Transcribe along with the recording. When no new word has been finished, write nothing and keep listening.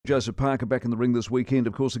Joseph Parker back in the ring this weekend,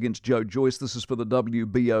 of course, against Joe Joyce. This is for the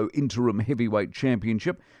WBO Interim Heavyweight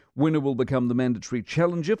Championship. Winner will become the mandatory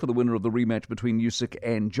challenger for the winner of the rematch between Usyk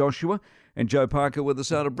and Joshua. And Joe Parker with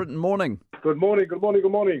us out of Britain. Morning. Good morning.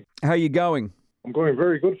 How are you going? I'm going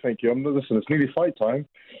very good, thank you. Listen, it's nearly fight time,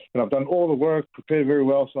 and I've done all the work, prepared very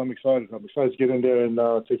well, so I'm excited. I'm excited to get in there and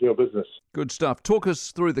take care of business. Good stuff. Talk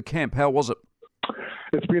us through the camp. How was it?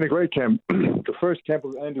 It's been a great camp. The first camp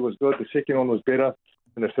with Andy was good. The second one was better,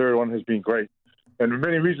 and the third one has been great. And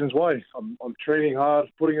many reasons why. I'm training hard,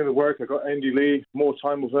 putting in the work. I got Andy Lee, more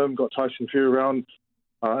time with him. Got Tyson Fury around.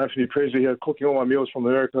 Anthony Presley here cooking all my meals from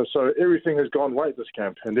America. So everything has gone right this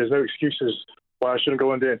camp, and there's no excuses why I shouldn't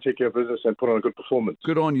go in there and take care of business and put on a good performance.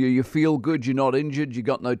 Good on you. You feel good. You're not injured. You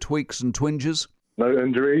got no tweaks and twinges. No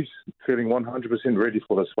injuries. Feeling 100% ready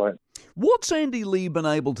for this fight. What's Andy Lee been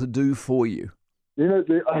able to do for you? You know,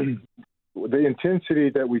 the intensity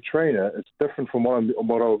that we train at, it's different from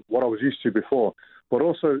what I was used to before. But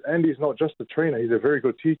also, Andy's not just a trainer. He's a very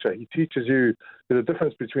good teacher. He teaches you there's a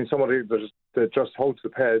difference between somebody that just holds the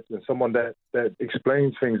pads and someone that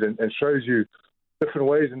explains things and shows you different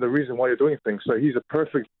ways and the reason why you're doing things. So he's a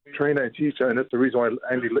perfect trainer and teacher, and that's the reason why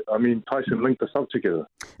Tyson linked us up together.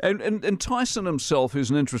 And Tyson himself is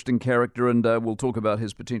an interesting character, and we'll talk about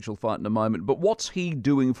his potential fight in a moment. But what's he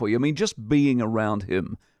doing for you? I mean, just being around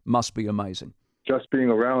him must be amazing. Just being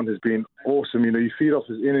around has been awesome. You know, you feed off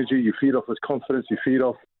his energy, you feed off his confidence, you feed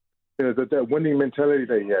off that winning mentality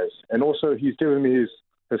that he has. And also, he's given me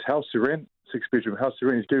his house to rent, 6-bedroom house to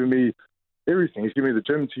rent. He's given me everything. He's given me the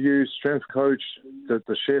gym to use, strength coach, the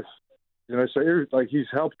chef. You know, so he's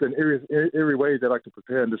helped in every way that I could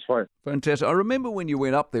prepare in this fight. Fantastic. I remember when you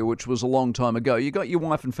went up there, which was a long time ago. You got your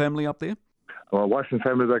wife and family up there? My wife and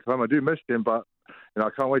family back home. I do miss them, but I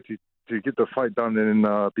can't wait to get the fight done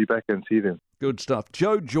and be back and see them. Good stuff.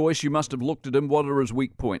 Joe Joyce, you must have looked at him. What are his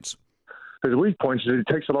weak points? His weak points is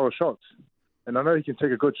he takes a lot of shots, and I know he can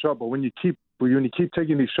take a good shot, but when you keep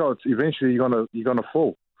taking these shots, eventually you're gonna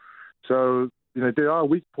fall. So there are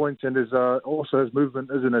weak points, and there's also his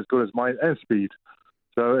movement isn't as good as mine, and speed.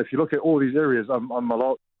 So if you look at all these areas, I'm a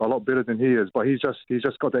lot better than he is, but he's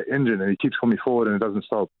just got that engine, and he keeps coming forward and it doesn't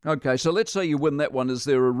stop. Okay, so let's say you win that one. Is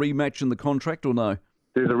there a rematch in the contract or no?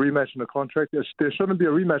 There's a rematch in the contract. There shouldn't be a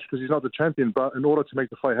rematch because he's not the champion. But in order to make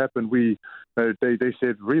the fight happen, they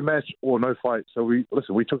said rematch or no fight. So we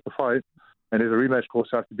took the fight, and there's a rematch course.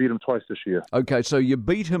 So I have to beat him twice this year. Okay, so you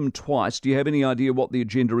beat him twice. Do you have any idea what the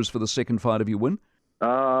agenda is for the second fight if you win?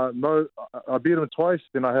 No, I beat him twice.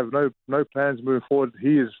 Then I have no plans moving forward.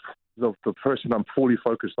 He is the person I'm fully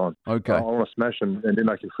focused on. Okay. I want to smash him, and then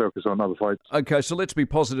I can focus on other fights. Okay, so let's be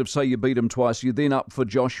positive. Say you beat him twice. You're then up for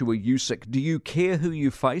Joshua Usyk. Do you care who you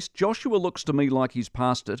face? Joshua looks to me like he's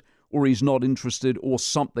past it, or he's not interested, or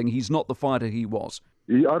something. He's not the fighter he was.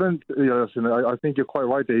 Listen, I think you're quite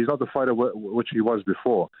right there. He's not the fighter which he was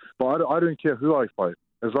before. But I don't care who I fight.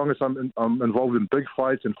 As long as I'm involved in big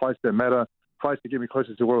fights and fights that matter, fights that get me closer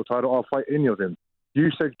to the world title, I'll fight any of them.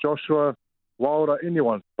 Usyk, Joshua, Wilder,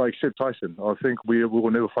 anyone, but except Tyson. I think we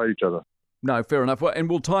will never fight each other. No, fair enough. And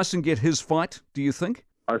will Tyson get his fight, do you think?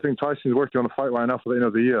 I think Tyson's working on a fight right now for the end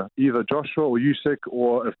of the year. Either Joshua or Usyk,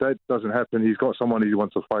 or if that doesn't happen, he's got someone he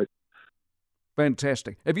wants to fight.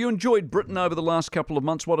 Fantastic. Have you enjoyed Britain over the last couple of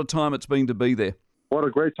months? What a time it's been to be there. What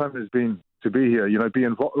a great time it's been to be here. Be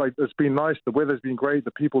involved. It's been nice. The weather's been great.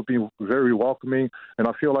 The people have been very welcoming, and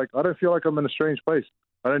I don't feel like I'm in a strange place.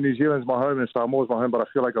 I know New Zealand's my home, and Samoa's my home, but I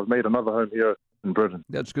feel like I've made another home here in Britain.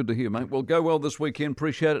 That's good to hear, mate. Well, go well this weekend.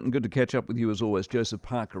 Appreciate it, and good to catch up with you as always. Joseph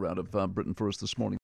Parker out of Britain for us this morning.